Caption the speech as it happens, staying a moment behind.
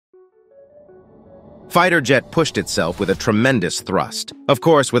Fighter jet pushed itself with a tremendous thrust. Of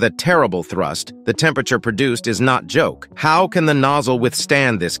course, with a terrible thrust, the temperature produced is not joke. How can the nozzle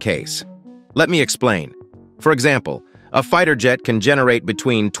withstand this case? Let me explain. For example, a fighter jet can generate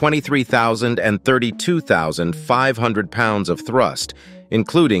between 23,000 and 32,500 pounds of thrust,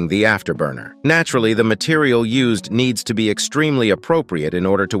 including the afterburner. Naturally, the material used needs to be extremely appropriate in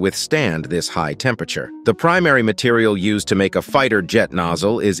order to withstand this high temperature. The primary material used to make a fighter jet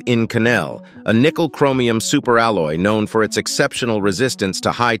nozzle is Inconel, a nickel-chromium superalloy known for its exceptional resistance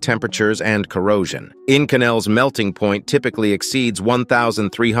to high temperatures and corrosion. Inconel's melting point typically exceeds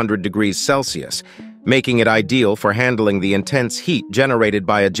 1,300 degrees Celsius, making it ideal for handling the intense heat generated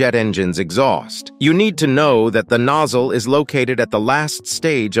by a jet engine's exhaust. You need to know that the nozzle is located at the last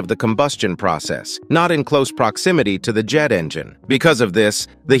stage of the combustion process, not in close proximity to the jet engine. Because of this,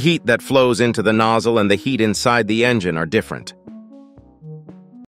 the heat that flows into the nozzle and the heat inside the engine are different.